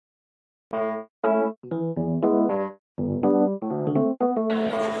I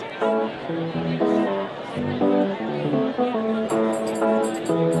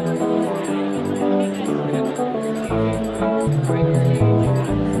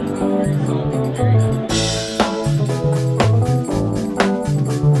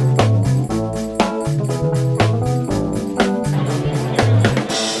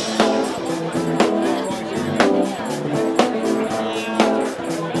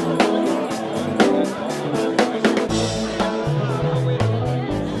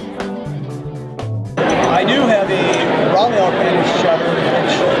do have a raw milk managed cheddar,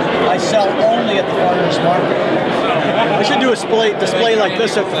 which I sell only at the farmer's market. I should do a display like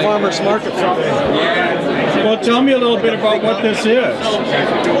this at the farmer's market someday. Well, tell me a little bit about what this is.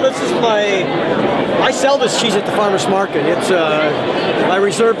 Well, this is I sell this cheese at the farmer's market. It's my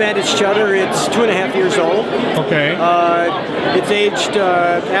reserve managed cheddar. It's 2.5 years old. Okay. It's aged,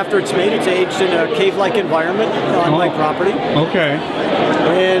 after it's made, it's aged in a cave-like environment on my property. Okay.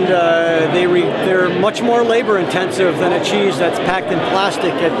 And they're much more labor intensive than a cheese that's packed in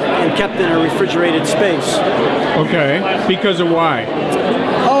plastic and kept in a refrigerated space. Okay. Because of why?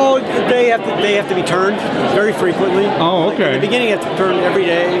 Oh, they have to be turned very frequently. Oh, okay. In the beginning, you have to turn every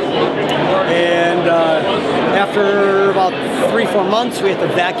day, and after about 3-4 months, we have to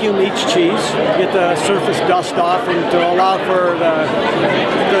vacuum each cheese, get the surface dust off, and to allow for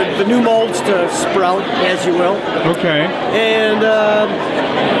the new molds to sprout, as you will. Okay. And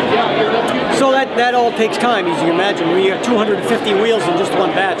so that all takes time, as you can imagine. We have 250 wheels in just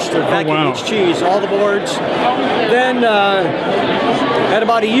one batch to vacuum each cheese, all the boards. Then at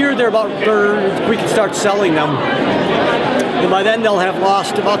about a year, we can start selling them. And by then they'll have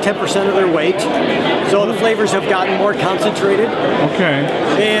lost about 10% of their weight. So the flavors have gotten more concentrated. Okay.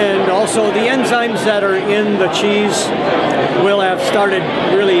 And also the enzymes that are in the cheese will have started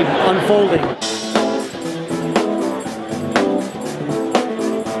really unfolding.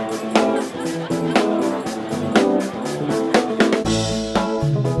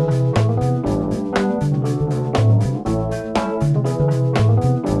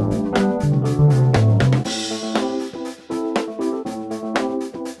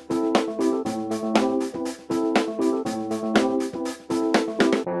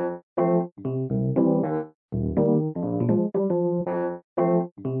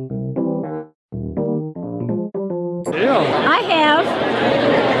 I have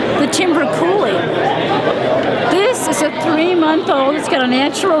the Timber Coulis. This is a 3-month-old. It's got a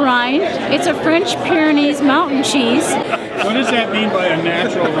natural rind. It's a French Pyrenees mountain cheese. What does that mean by a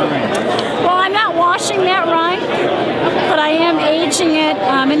natural rind? Well, I'm not washing that rind, but I am aging it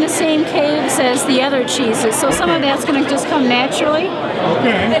in the same caves as the other cheeses. So some of that's going to just come naturally.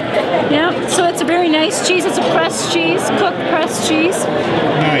 Okay. Yeah, so it's a very nice cheese. It's a pressed cheese, cooked pressed cheese.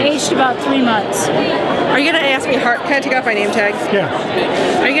 Nice. Aged about 3 months. Are you going to ask me hard, can I take off my name tag?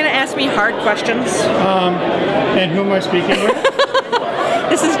 Yeah. Are you going to ask me hard questions? And who am I speaking with?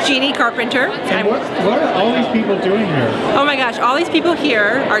 This is Jeannie Carpenter. And what are all these people doing here? Oh my gosh, all these people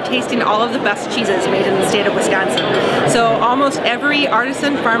here are tasting all of the best cheeses made in the state of Wisconsin. So almost every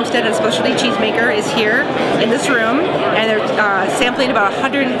artisan, farmstead, and specialty cheesemaker is here in this room, and they're sampling about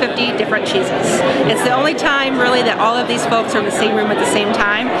 150 different cheeses. It's the only time really that all of these folks are in the same room at the same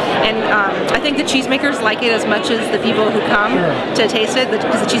time, and I think the cheesemakers like it as much as the people who come to taste it,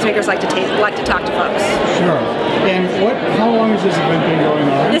 because the cheesemakers like to talk to folks. Sure. And how long has this event been going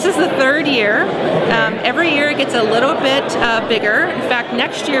on? This is the 3rd year. Every year it gets a little bit bigger. In fact,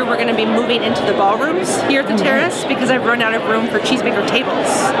 next year we're going to be moving into the ballrooms here at the terrace because I've run out of room for cheesemaker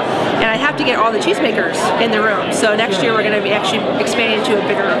tables. And I have to get all the cheesemakers in the room. So next year we're going to be actually expanding to a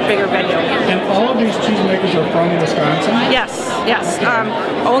bigger venue. And all of these cheesemakers are from Wisconsin? Yes, yes.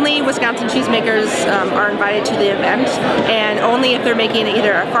 Only Wisconsin cheesemakers are invited to the event, and only if they're making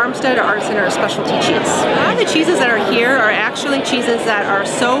either a farmstead, or artisan, or a specialty cheese. A lot of the cheeses that are here are actually cheeses that are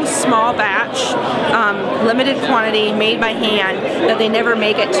so small batch, limited quantity, made by hand, that they never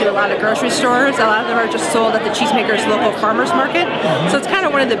make it to a lot of grocery stores. A lot of them are just sold at the Cheesemakers local farmers market. So it's kind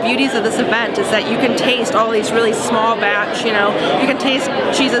of one of the beauties of this event is that you can taste all these really small batch, you can taste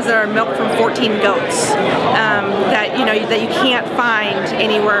cheeses that are milked from 14 goats that you can't find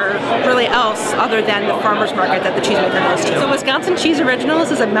anywhere really else other than the farmers market that the cheesemaker goes to. So Wisconsin Cheese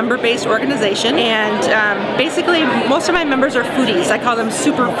Originals is a member-based organization, and basically most of my members are foodies. I call them super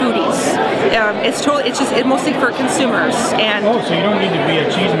super foodies. It's mostly for consumers. And Oh, so you don't need to be a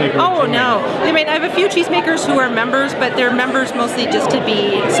cheesemaker. oh no, I mean I have a few cheesemakers who are members, but they're members mostly just to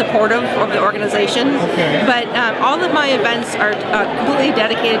be supportive of the organization. Okay. But all of my events are completely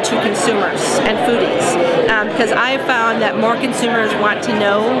dedicated to consumers and foodies, because I have found that more consumers want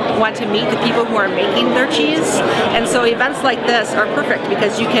to meet the people who are making their cheese, and so events like this are perfect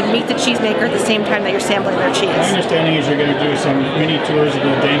because you can meet the cheesemaker at the same time that you're sampling their cheese. My understanding is you're going to do some mini tours of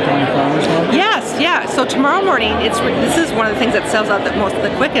the Dane County Farmers Market? Yes, yeah. So tomorrow morning, this is one of the things that sells out the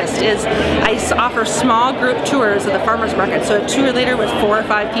quickest is I offer small group tours of the farmers market. So a tour leader with 4 or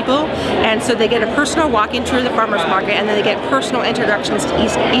 5 people, and so they get a personal walking tour of the farmers market, and then they get personal introductions to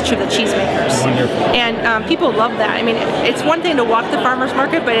each of the cheesemakers. Wonderful. And people love that. I mean, it's one thing to walk the farmers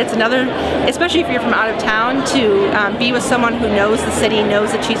market, but it's another, especially if you're from out of town, to be with someone who knows the city,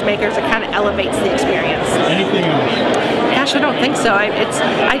 knows the cheesemakers. It kind of elevates the experience. Anything else? Gosh, I don't think so.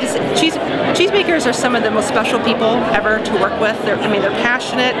 Cheesemakers are some of the most special people ever to work with. They're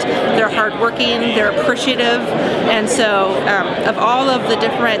passionate, they're hardworking, they're appreciative, and so of all of the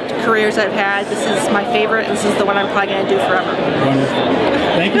different careers I've had, this is my favorite, and this is the one I'm probably going to do forever. Wonderful.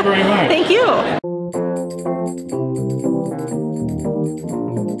 Thank you very much. Thank you.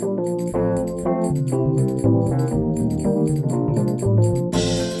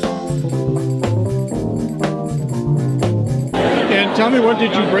 And tell me, what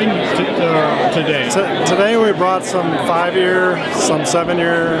did you bring today? Today we brought some 5-year, some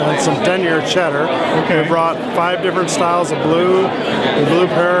 7-year, and some 10-year cheddar. Okay. We brought 5 different styles of blue, the Blue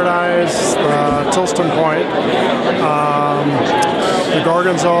Paradise, the Tilston Point, the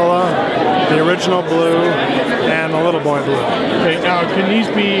Gorgonzola, the original blue, and the Little Boy blue. Okay, now can these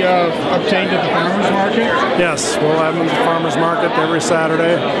be obtained at the farmers market? Yes, we'll have them at the farmers market every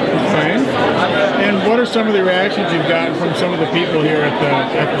Saturday. Okay. And what are some of the reactions you've gotten from some of the people here at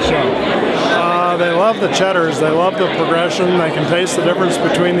the show? They love the cheddars. They love the progression. They can taste the difference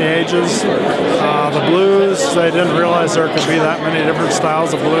between the ages. The blues, they didn't realize there could be that many different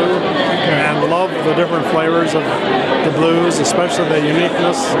styles of blue, and love the different flavors of the blues, especially the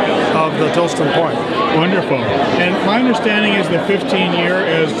uniqueness of the Tilston Point. Wonderful. And my understanding is the 15-year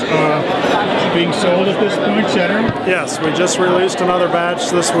is being sold at this point, cheddar? Yes, we just released another batch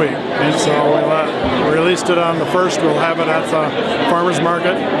this week, and so we released it on the 1st. We'll have it at the farmers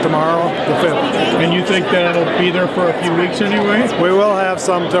market tomorrow, the 5th. And you think that it'll be there for a few weeks anyway? We will have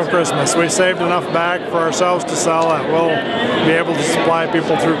some till Christmas. We saved enough back for ourselves to sell that we'll be able to supply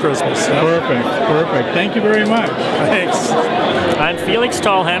people through Christmas. Perfect, perfect. Thank you very much. Thanks. I'm Felix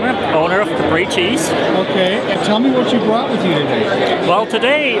Tallhammer, owner of Capri Cheese. Okay, and tell me what you brought with you today. Well,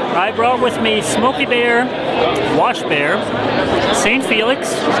 today I brought with me Smoky Bear, Wash Bear, St.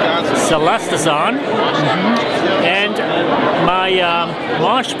 Felix, Celestazon, and my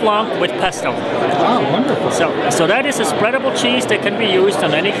Manche Blanc with pesto. Oh, wonderful. So that is a spreadable cheese that can be used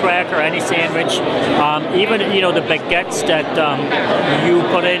on any cracker, any sandwich, even the baguettes that you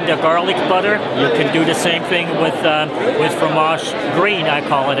put in the garlic butter. You can do the same thing with fromage green, I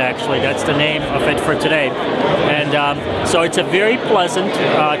call it actually. That's the name of it for today. And so it's a very pleasant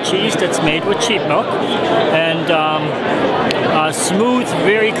cheese that's made with sheep milk, and smooth,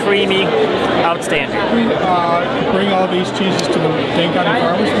 very creamy, outstanding. Bring all these cheeses to the Dane County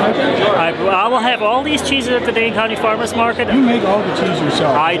Farmers Market? I will have all these cheeses at the Dane County Farmers Market. You make all the cheese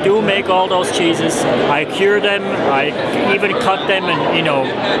yourself? I do make all those cheeses. I cure them. I even cut them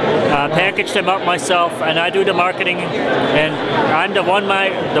and package them up myself. And I do the marketing. And I'm the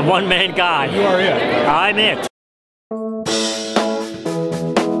one-man guy. You are it. I'm it.